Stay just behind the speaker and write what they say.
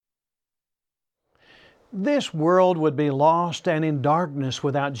This world would be lost and in darkness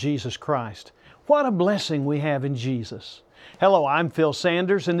without Jesus Christ. What a blessing we have in Jesus. Hello, I'm Phil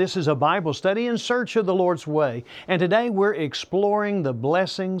Sanders, and this is a Bible study in search of the Lord's way. And today we're exploring the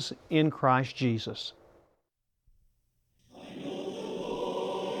blessings in Christ Jesus.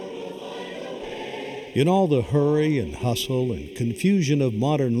 In all the hurry and hustle and confusion of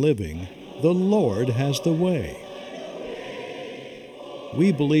modern living, the Lord has the way.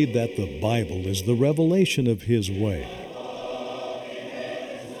 We believe that the Bible is the revelation of His way.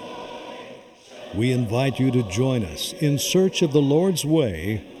 We invite you to join us in search of the Lord's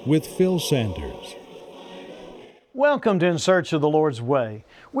way with Phil Sanders. Welcome to In Search of the Lord's Way.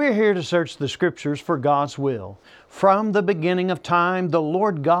 We're here to search the Scriptures for God's will. From the beginning of time, the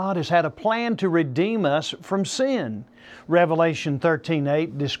Lord God has had a plan to redeem us from sin. Revelation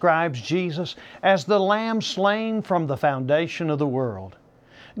 13:8 describes Jesus as the Lamb slain from the foundation of the world.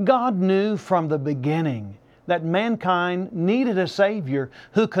 God knew from the beginning that mankind needed a Savior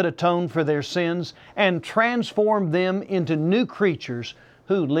who could atone for their sins and transform them into new creatures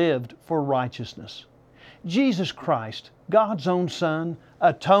who lived for righteousness. Jesus Christ, God's own Son,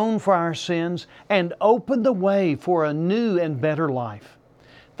 atoned for our sins and opened the way for a new and better life.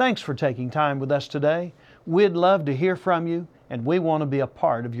 Thanks for taking time with us today. We'd love to hear from you, and we want to be a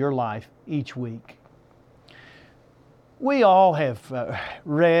part of your life each week. We all have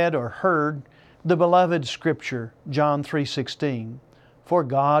read or heard the beloved Scripture, John 3:16. For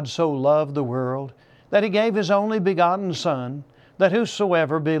God so loved the world that He gave His only begotten Son, that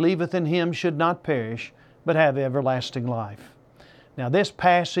whosoever believeth in Him should not perish, but have everlasting life. Now this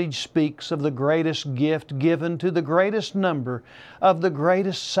passage speaks of the greatest gift given to the greatest number, of the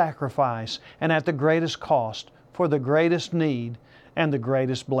greatest sacrifice, and at the greatest cost, for the greatest need and the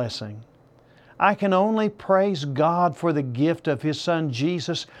greatest blessing. I can only praise God for the gift of His Son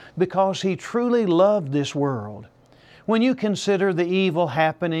Jesus because He truly loved this world. When you consider the evil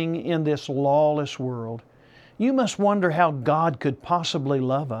happening in this lawless world, you must wonder how God could possibly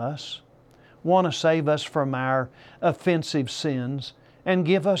love us, want to save us from our offensive sins, and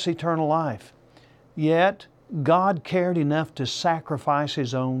give us eternal life. Yet, God cared enough to sacrifice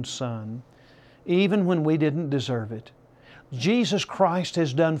His own Son, even when we didn't deserve it. Jesus Christ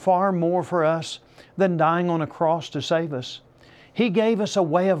has done far more for us than dying on a cross to save us. He gave us a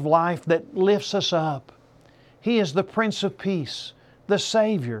way of life that lifts us up. He is the Prince of Peace, the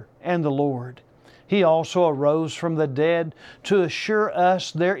Savior, and the Lord. He also arose from the dead to assure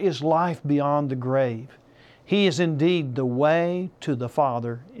us there is life beyond the grave. He is indeed the way to the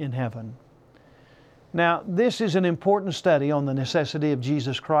Father in heaven. Now, this is an important study on the necessity of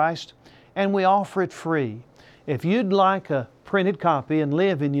Jesus Christ, and we offer it free. If you'd like a printed copy and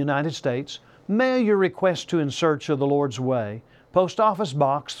live in the United States, mail your request to In Search of the Lord's Way, Post Office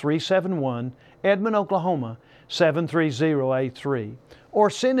Box 371, Edmond, Oklahoma 73083.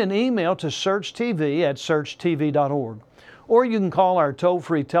 Or send an email to searchtv@searchtv.org. Or you can call our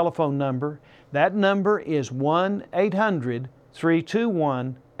toll-free telephone number. That number is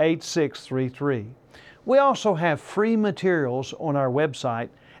 1-800-321-8633. We also have free materials on our website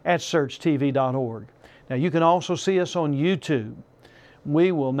at searchtv.org. Now you can also see us on YouTube.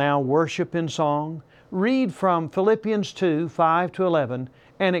 We will now worship in song, read from Philippians 2:5-11,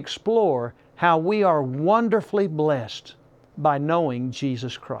 and explore how we are wonderfully blessed by knowing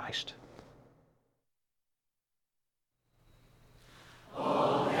Jesus Christ.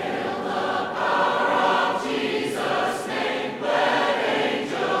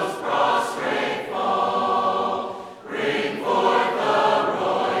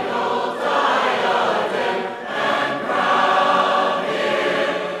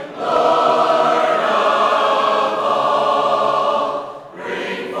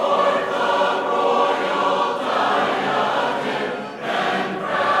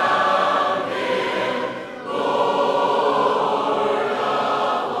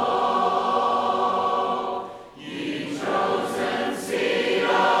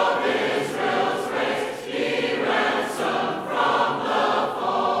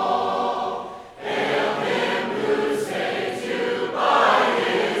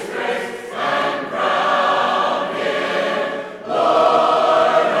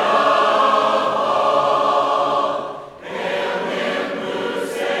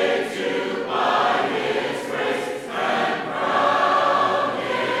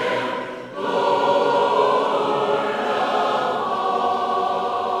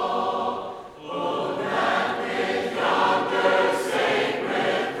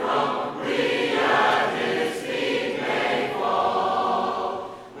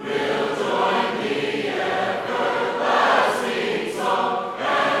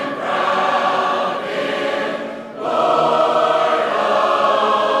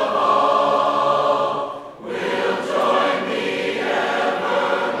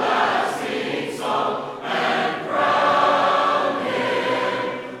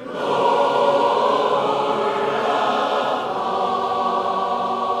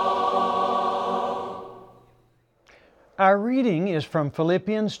 Our reading is from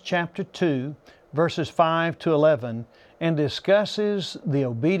Philippians chapter 2, verses 5 to 11, and discusses the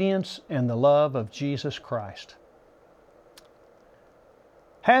obedience and the love of Jesus Christ.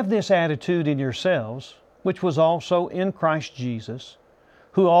 Have this attitude in yourselves, which was also in Christ Jesus,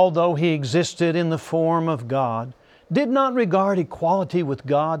 who, although He existed in the form of God, did not regard equality with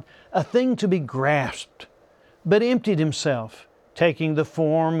God a thing to be grasped, but emptied Himself, taking the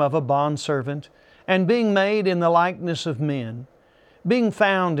form of a bondservant, and being made in the likeness of men. Being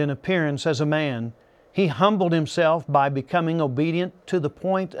found in appearance as a man, He humbled Himself by becoming obedient to the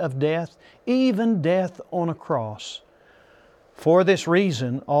point of death, even death on a cross. For this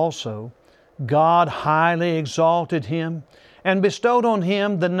reason also, God highly exalted Him and bestowed on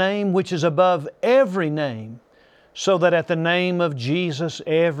Him the name which is above every name, so that at the name of Jesus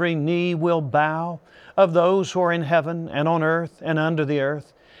every knee will bow, of those who are in heaven and on earth and under the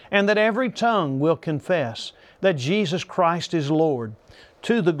earth, and that every tongue will confess that Jesus Christ is Lord,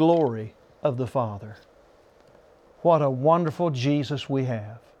 to the glory of the Father. What a wonderful Jesus we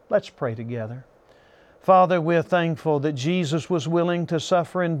have. Let's pray together. Father, we're thankful that Jesus was willing to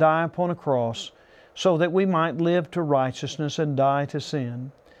suffer and die upon a cross so that we might live to righteousness and die to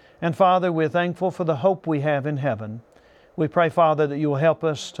sin. And Father, we're thankful for the hope we have in heaven. We pray, Father, that you'll help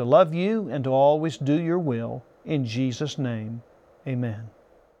us to love you and to always do your will. In Jesus' name, amen.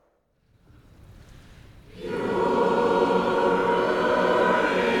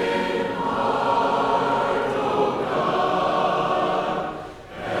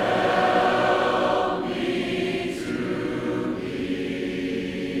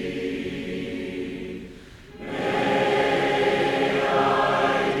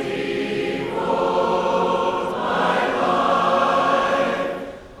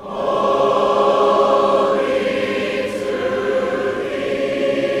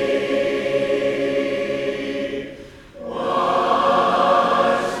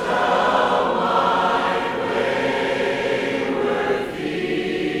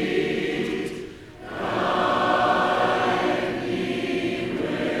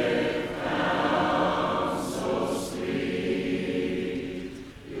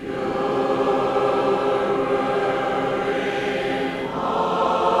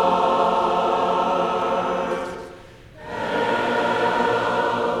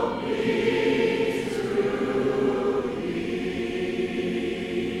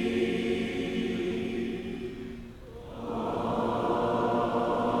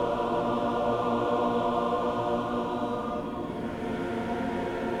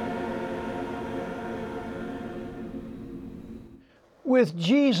 With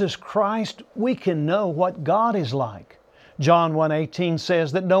Jesus Christ, we can know what God is like. John 1:18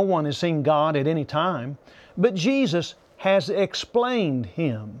 says that no one has seen God at any time, but Jesus has explained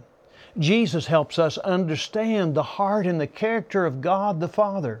Him. Jesus helps us understand the heart and the character of God the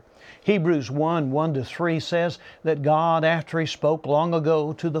Father. Hebrews 1:1-3 says that God, after He spoke long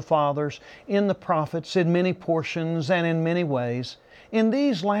ago to the fathers in the prophets in many portions and in many ways, in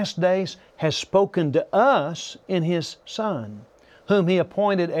these last days has spoken to us in His Son, whom He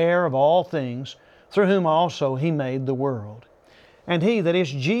appointed heir of all things, through whom also He made the world. And He, that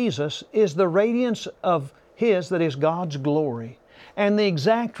is Jesus, is the radiance of His, that is God's glory, and the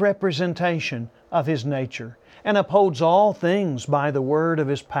exact representation of His nature, and upholds all things by the word of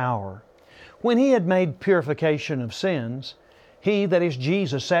His power. When He had made purification of sins, He, that is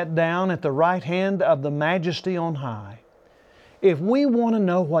Jesus, sat down at the right hand of the Majesty on high. If we want to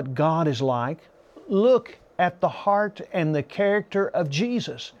know what God is like, look at the heart and the character of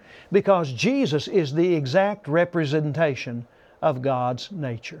Jesus, because Jesus is the exact representation of God's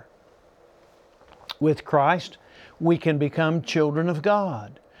nature. With Christ, we can become children of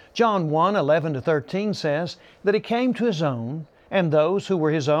God. John 1:11-13 says that He came to His own, and those who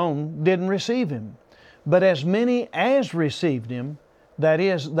were His own didn't receive Him. But as many as received Him, that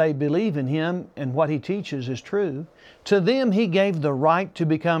is, they believe in Him and what He teaches is true, to them He gave the right to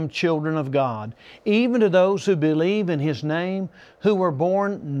become children of God, even to those who believe in His name, who were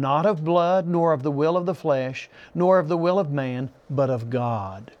born not of blood, nor of the will of the flesh, nor of the will of man, but of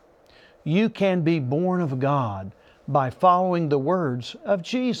God. You can be born of God by following the words of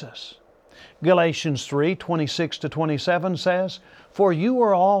Jesus. Galatians 3:26-27 says, "For you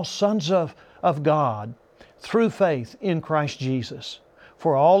are all sons of God through faith in Christ Jesus.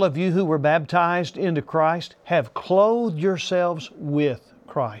 For all of you who were baptized into Christ have clothed yourselves with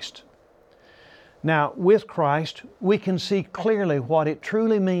Christ." Now, with Christ, we can see clearly what it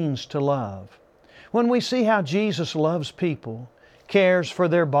truly means to love. When we see how Jesus loves people, cares for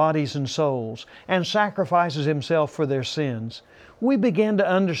their bodies and souls, and sacrifices Himself for their sins, we begin to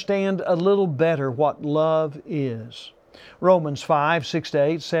understand a little better what love is. Romans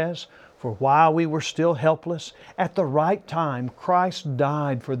 5:6-8 says, "For while we were still helpless, at the right time Christ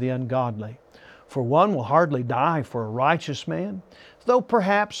died for the ungodly. For one will hardly die for a righteous man, though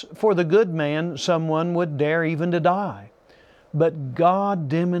perhaps for the good man someone would dare even to die. But God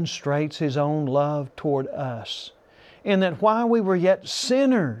demonstrates His own love toward us, in that while we were yet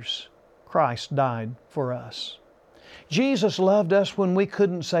sinners, Christ died for us." Jesus loved us when we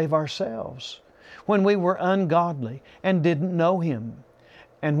couldn't save ourselves, when we were ungodly and didn't know Him,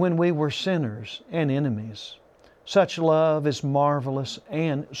 and when we were sinners and enemies. Such love is marvelous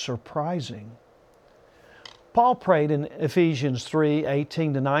and surprising. Paul prayed in Ephesians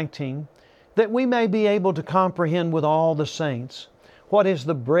 3:18-19 that we may be able to comprehend with all the saints what is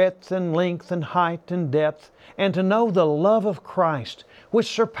the breadth and length and height and depth, and to know the love of Christ,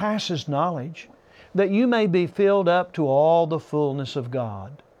 which surpasses knowledge, that you may be filled up to all the fullness of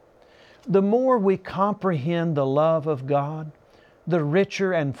God. The more we comprehend the love of God, the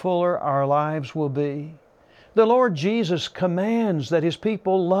richer and fuller our lives will be. The Lord Jesus commands that His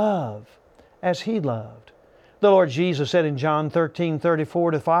people love as He loved. The Lord Jesus said in John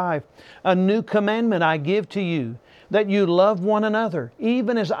 13:34-5, "A new commandment I give to you, that you love one another,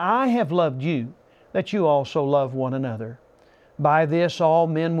 even as I have loved you, that you also love one another. By this all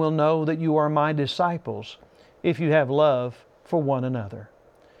men will know that you are my disciples, if you have love for one another."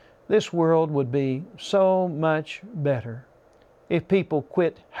 This world would be so much better if people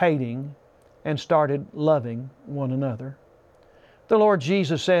quit hating and started loving one another. The Lord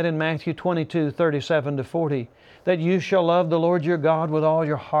Jesus said in Matthew 22:37-40, that you shall love the Lord your God with all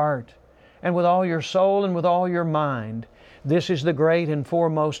your heart, and with all your soul, and with all your mind. This is the great and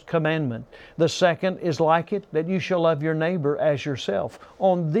foremost commandment. The second is like it, that you shall love your neighbor as yourself.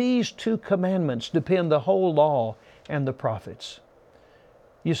 On these two commandments depend the whole law and the prophets.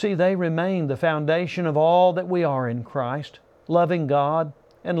 You see, they remain the foundation of all that we are in Christ, loving God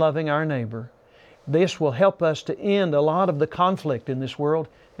and loving our neighbor. This will help us to end a lot of the conflict in this world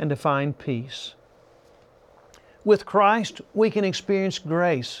and to find peace. With Christ, we can experience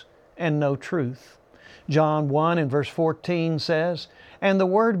grace and know truth. John 1:14 says, "And the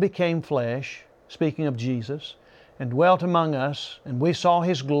Word became flesh," speaking of Jesus, "and dwelt among us, and we saw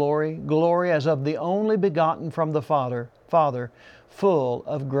His glory, glory as of the only begotten from the Father, full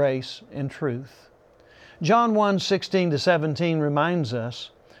of grace and truth." John 1:16-17 reminds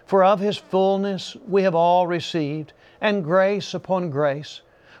us, "For of His fullness we have all received, and grace upon grace.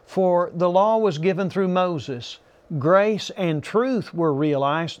 For the law was given through Moses, grace and truth were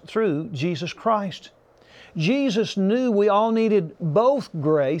realized through Jesus Christ." Jesus knew we all needed both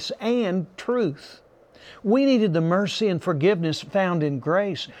grace and truth. We needed the mercy and forgiveness found in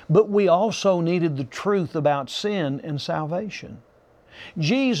grace, but we also needed the truth about sin and salvation.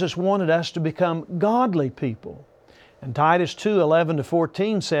 Jesus wanted us to become godly people. And Titus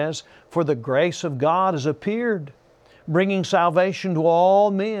 2:11-14 says, "For the grace of God has appeared, bringing salvation to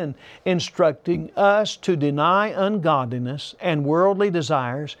all men, instructing us to deny ungodliness and worldly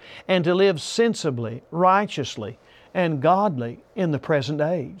desires, and to live sensibly, righteously, and godly in the present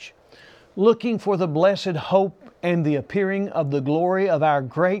age, looking for the blessed hope and the appearing of the glory of our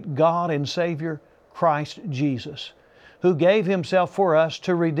great God and Savior, Christ Jesus, who gave Himself for us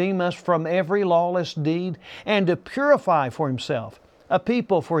to redeem us from every lawless deed, and to purify for Himself a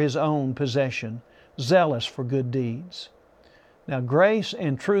people for His own possession, zealous for good deeds." Now, grace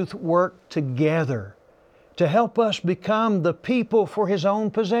and truth work together to help us become the people for His own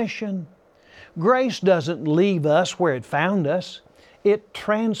possession. Grace doesn't leave us where it found us. It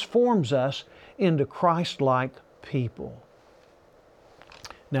transforms us into Christ-like people.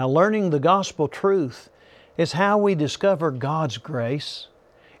 Now, learning the gospel truth is how we discover God's grace.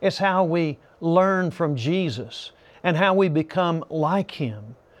 It's how we learn from Jesus and how we become like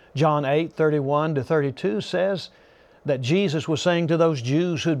Him. John 8:31-32 says that Jesus was saying to those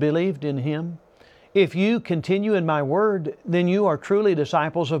Jews who believed in Him, "If you continue in my word, then you are truly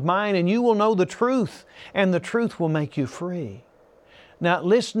disciples of mine, and you will know the truth, and the truth will make you free." Now,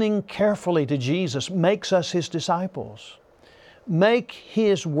 listening carefully to Jesus makes us His disciples. Make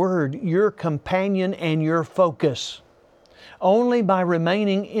His Word your companion and your focus. Only by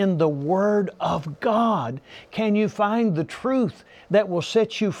remaining in the Word of God can you find the truth that will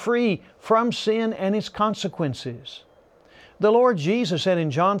set you free from sin and its consequences. The Lord Jesus said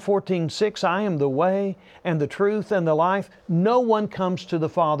in John 14:6, "I am the way and the truth and the life. No one comes to the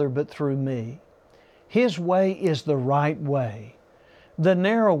Father but through me." His way is the right way, the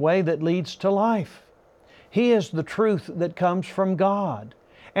narrow way that leads to life. He is the truth that comes from God.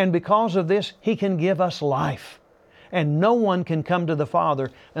 And because of this, He can give us life. And no one can come to the Father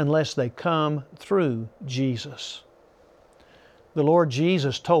unless they come through Jesus. The Lord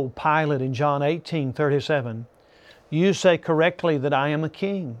Jesus told Pilate in John 18:37, "You say correctly that I am a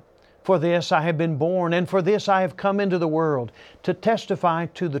king. For this I have been born, and for this I have come into the world, to testify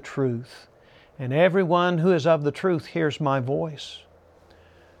to the truth. And everyone who is of the truth hears my voice."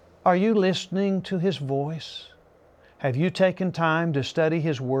 Are you listening to His voice? Have you taken time to study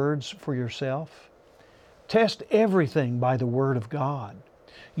His words for yourself? Test everything by the Word of God.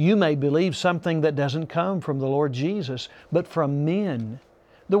 You may believe something that doesn't come from the Lord Jesus, but from men.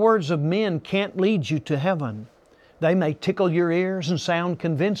 The words of men can't lead you to heaven. They may tickle your ears and sound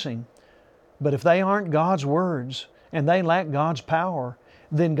convincing, but if they aren't God's words and they lack God's power,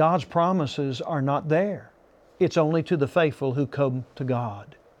 then God's promises are not there. It's only to the faithful who come to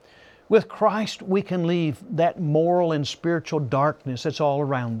God. With Christ, we can leave that moral and spiritual darkness that's all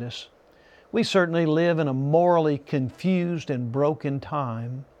around us. We certainly live in a morally confused and broken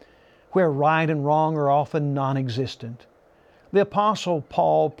time where right and wrong are often non-existent. The Apostle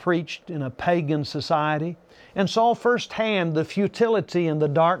Paul preached in a pagan society and saw firsthand the futility and the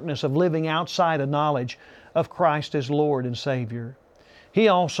darkness of living outside a knowledge of Christ as Lord and Savior. He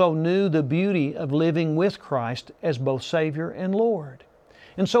also knew the beauty of living with Christ as both Savior and Lord.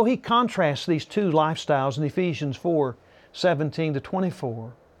 And so he contrasts these two lifestyles in Ephesians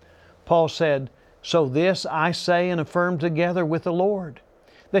 4:17-24. Paul said, "So this I say and affirm together with the Lord,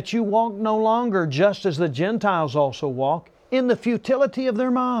 that you walk no longer just as the Gentiles also walk, in the futility of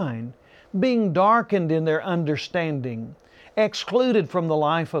their mind, being darkened in their understanding, excluded from the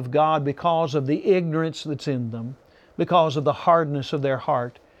life of God because of the ignorance that's in them, because of the hardness of their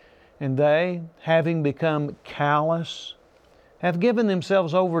heart. And they, having become callous, have given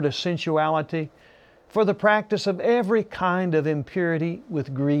themselves over to sensuality for the practice of every kind of impurity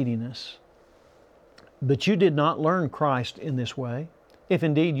with greediness. But you did not learn Christ in this way, if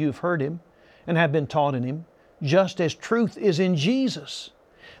indeed you've heard Him and have been taught in Him, just as truth is in Jesus,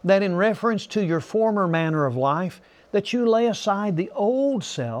 that in reference to your former manner of life, that you lay aside the old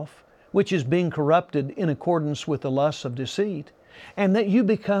self, which is being corrupted in accordance with the lusts of deceit, and that you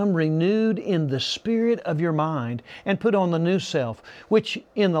become renewed in the spirit of your mind, and put on the new self, which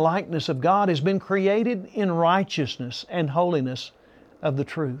in the likeness of God has been created in righteousness and holiness of the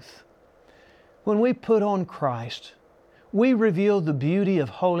truth." When we put on Christ, we reveal the beauty of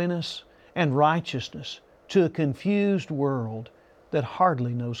holiness and righteousness to a confused world that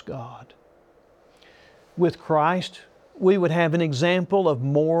hardly knows God. With Christ, we would have an example of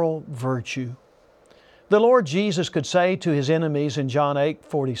moral virtue. The Lord Jesus could say to His enemies in John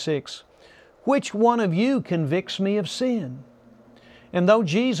 8:46, "Which one of you convicts me of sin?" And though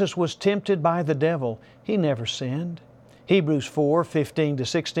Jesus was tempted by the devil, He never sinned. Hebrews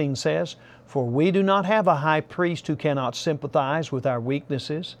 4:15-16 says, "For we do not have a high priest who cannot sympathize with our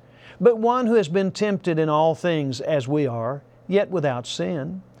weaknesses, but one who has been tempted in all things as we are, yet without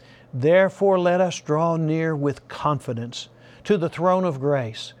sin. Therefore let us draw near with confidence to the throne of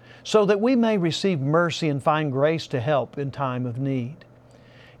grace, so that we may receive mercy and find grace to help in time of need."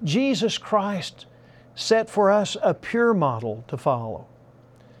 Jesus Christ set for us a pure model to follow.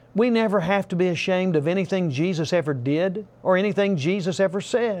 We never have to be ashamed of anything Jesus ever did or anything Jesus ever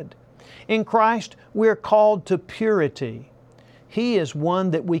said. In Christ, we're called to purity. He is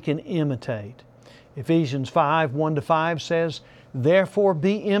one that we can imitate. Ephesians 5:1-5 says, "Therefore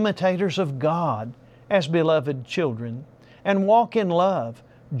be imitators of God as beloved children, and walk in love,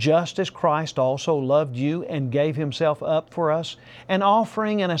 just as Christ also loved you and gave Himself up for us, an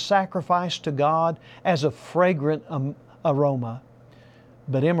offering and a sacrifice to God as a fragrant aroma.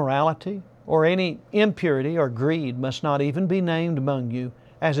 But immorality or any impurity or greed must not even be named among you,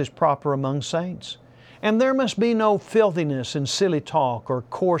 as is proper among saints. And there must be no filthiness and silly talk or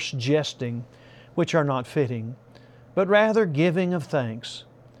coarse jesting, which are not fitting, but rather giving of thanks.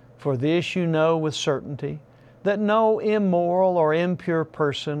 For this you know with certainty, that no immoral or impure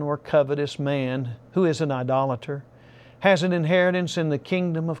person or covetous man who is an idolater has an inheritance in the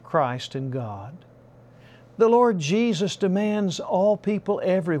kingdom of Christ and God." The Lord Jesus demands all people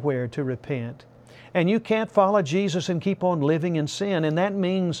everywhere to repent. And you can't follow Jesus and keep on living in sin, and that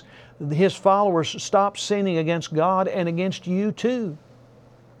means His followers stop sinning against God and against you too.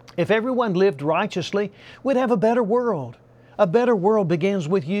 If everyone lived righteously, we'd have a better world. A better world begins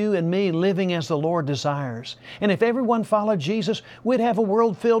with you and me living as the Lord desires. And if everyone followed Jesus, we'd have a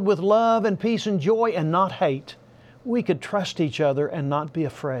world filled with love and peace and joy and not hate. We could trust each other and not be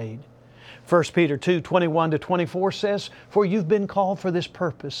afraid. 1 Peter 2:21-24 says, "For you've been called for this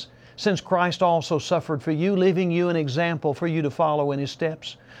purpose, since Christ also suffered for you, leaving you an example for you to follow in His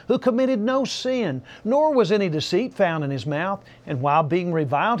steps, who committed no sin, nor was any deceit found in His mouth. And while being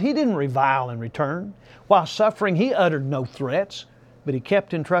reviled, He didn't revile in return. While suffering, He uttered no threats, but He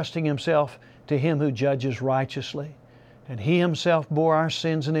kept entrusting Himself to Him who judges righteously. And He Himself bore our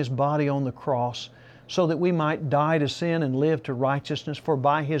sins in His body on the cross, so that we might die to sin and live to righteousness, for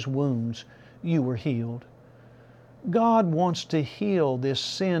by His wounds you were healed. God wants to heal this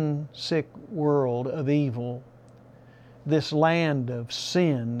sin-sick world of evil, this land of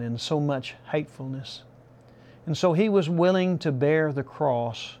sin and so much hatefulness. And so He was willing to bear the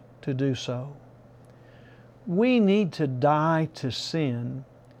cross to do so. We need to die to sin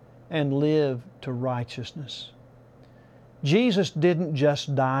and live to righteousness. Jesus didn't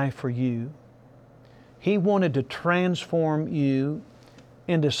just die for you. He wanted to transform you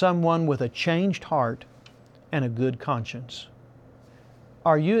into someone with a changed heart and a good conscience.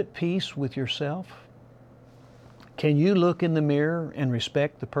 Are you at peace with yourself? Can you look in the mirror and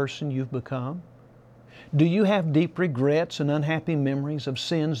respect the person you've become? Do you have deep regrets and unhappy memories of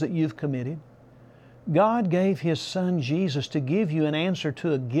sins that you've committed? God gave His Son Jesus to give you an answer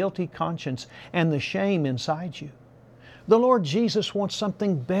to a guilty conscience and the shame inside you. The Lord Jesus wants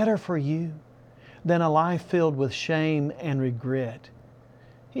something better for you than a life filled with shame and regret.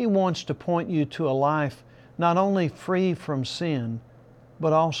 He wants to point you to a life not only free from sin,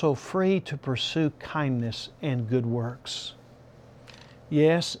 but also free to pursue kindness and good works.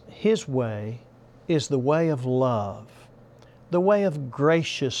 Yes, His way is the way of love, the way of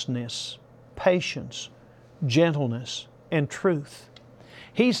graciousness, patience, gentleness, and truth.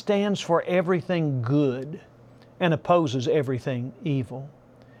 He stands for everything good and opposes everything evil.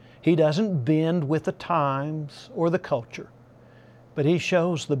 He doesn't bend with the times or the culture, but He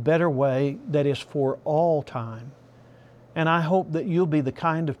shows the better way that is for all time. And I hope that you'll be the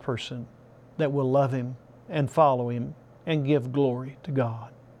kind of person that will love Him and follow Him and give glory to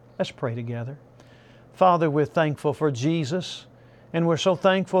God. Let's pray together. Father, we're thankful for Jesus, and we're so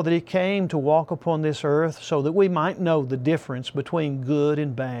thankful that He came to walk upon this earth so that we might know the difference between good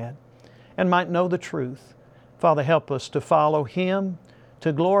and bad and might know the truth. Father, help us to follow Him,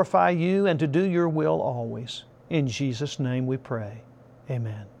 to glorify You, and to do Your will always. In Jesus' name we pray.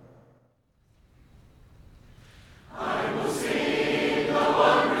 Amen.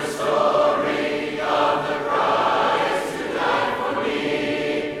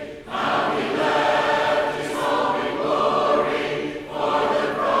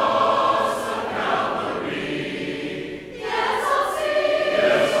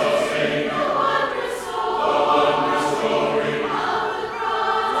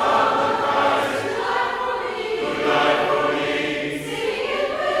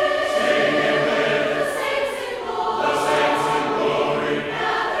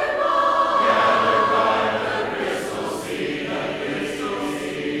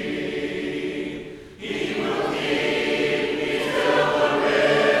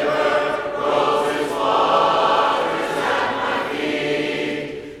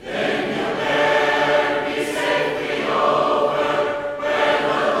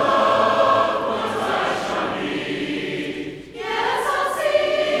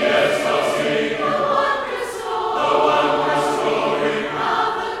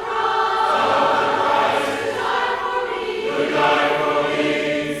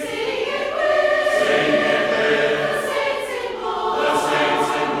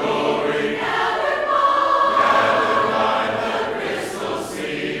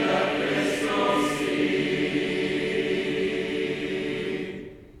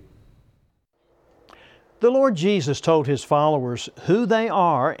 The Lord Jesus told His followers who they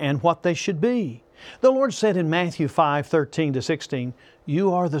are and what they should be. The Lord said in Matthew 5:13-16,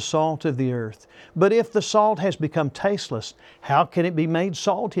 "You are the salt of the earth. But if the salt has become tasteless, how can it be made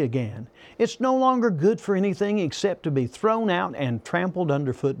salty again? It's no longer good for anything except to be thrown out and trampled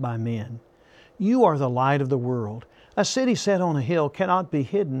underfoot by men. You are the light of the world. A city set on a hill cannot be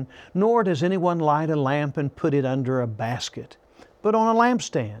hidden, nor does anyone light a lamp and put it under a basket, but on a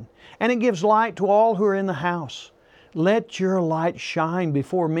lampstand, and it gives light to all who are in the house. Let your light shine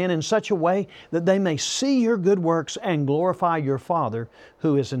before men in such a way that they may see your good works and glorify your Father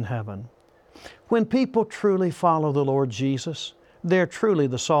who is in heaven." When people truly follow the Lord Jesus, they're truly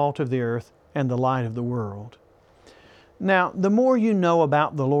the salt of the earth and the light of the world. Now, the more you know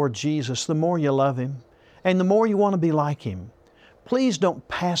about the Lord Jesus, the more you love Him, and the more you want to be like Him. Please don't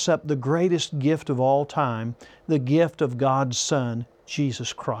pass up the greatest gift of all time, the gift of God's Son,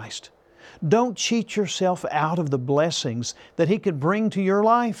 Jesus Christ. Don't cheat yourself out of the blessings that He could bring to your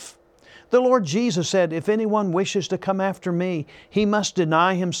life. The Lord Jesus said, if anyone wishes to come after me, he must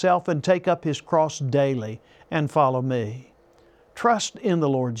deny himself and take up his cross daily and follow me. Trust in the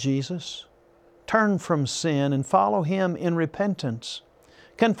Lord Jesus. Turn from sin and follow Him in repentance.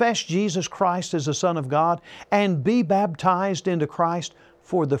 Confess Jesus Christ as the Son of God and be baptized into Christ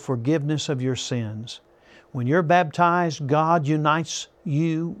for the forgiveness of your sins. When you're baptized, God unites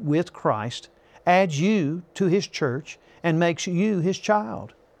you with Christ, adds you to His church, and makes you His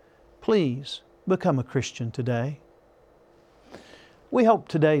child. Please become a Christian today. We hope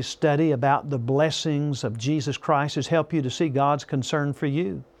today's study about the blessings of Jesus Christ has helped you to see God's concern for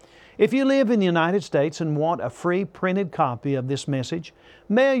you. If you live in the United States and want a free printed copy of this message,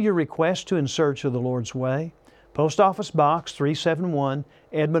 mail your request to In Search of the Lord's Way, Post Office Box 371,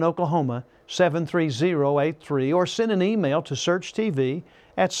 Edmond, Oklahoma 73083, or send an email to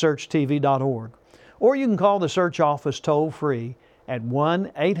searchtv@searchtv.org. Or you can call the Search office toll-free at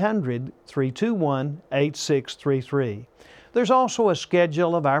 1-800-321-8633. There's also a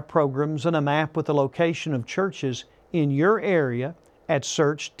schedule of our programs and a map with the location of churches in your area at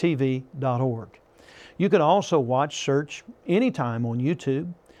searchtv.org. You can also watch Search anytime on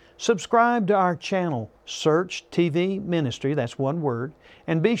YouTube. Subscribe to our channel, Search TV Ministry, that's one word,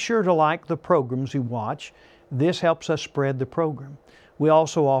 and be sure to like the programs you watch. This helps us spread the program. We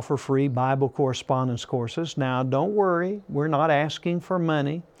also offer free Bible correspondence courses. Now, don't worry, we're not asking for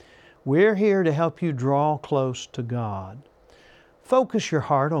money. We're here to help you draw close to God. Focus your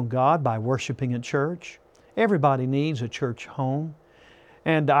heart on God by worshiping at church. Everybody needs a church home.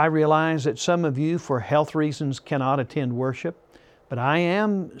 And I realize that some of you, for health reasons, cannot attend worship, but I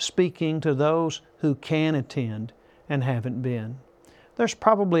am speaking to those who can attend and haven't been. There's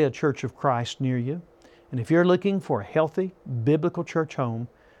probably a Church of Christ near you. And if you're looking for a healthy, biblical church home,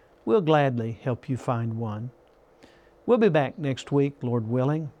 we'll gladly help you find one. We'll be back next week, Lord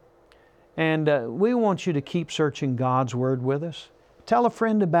willing. And we want you to keep searching God's Word with us. Tell a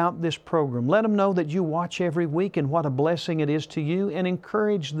friend about this program. Let them know that you watch every week and what a blessing it is to you, and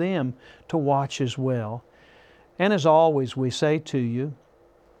encourage them to watch as well. And as always, we say to you,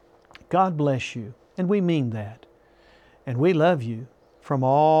 God bless you, and we mean that. And we love you from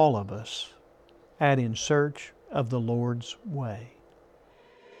all of us at In Search of the Lord's Way.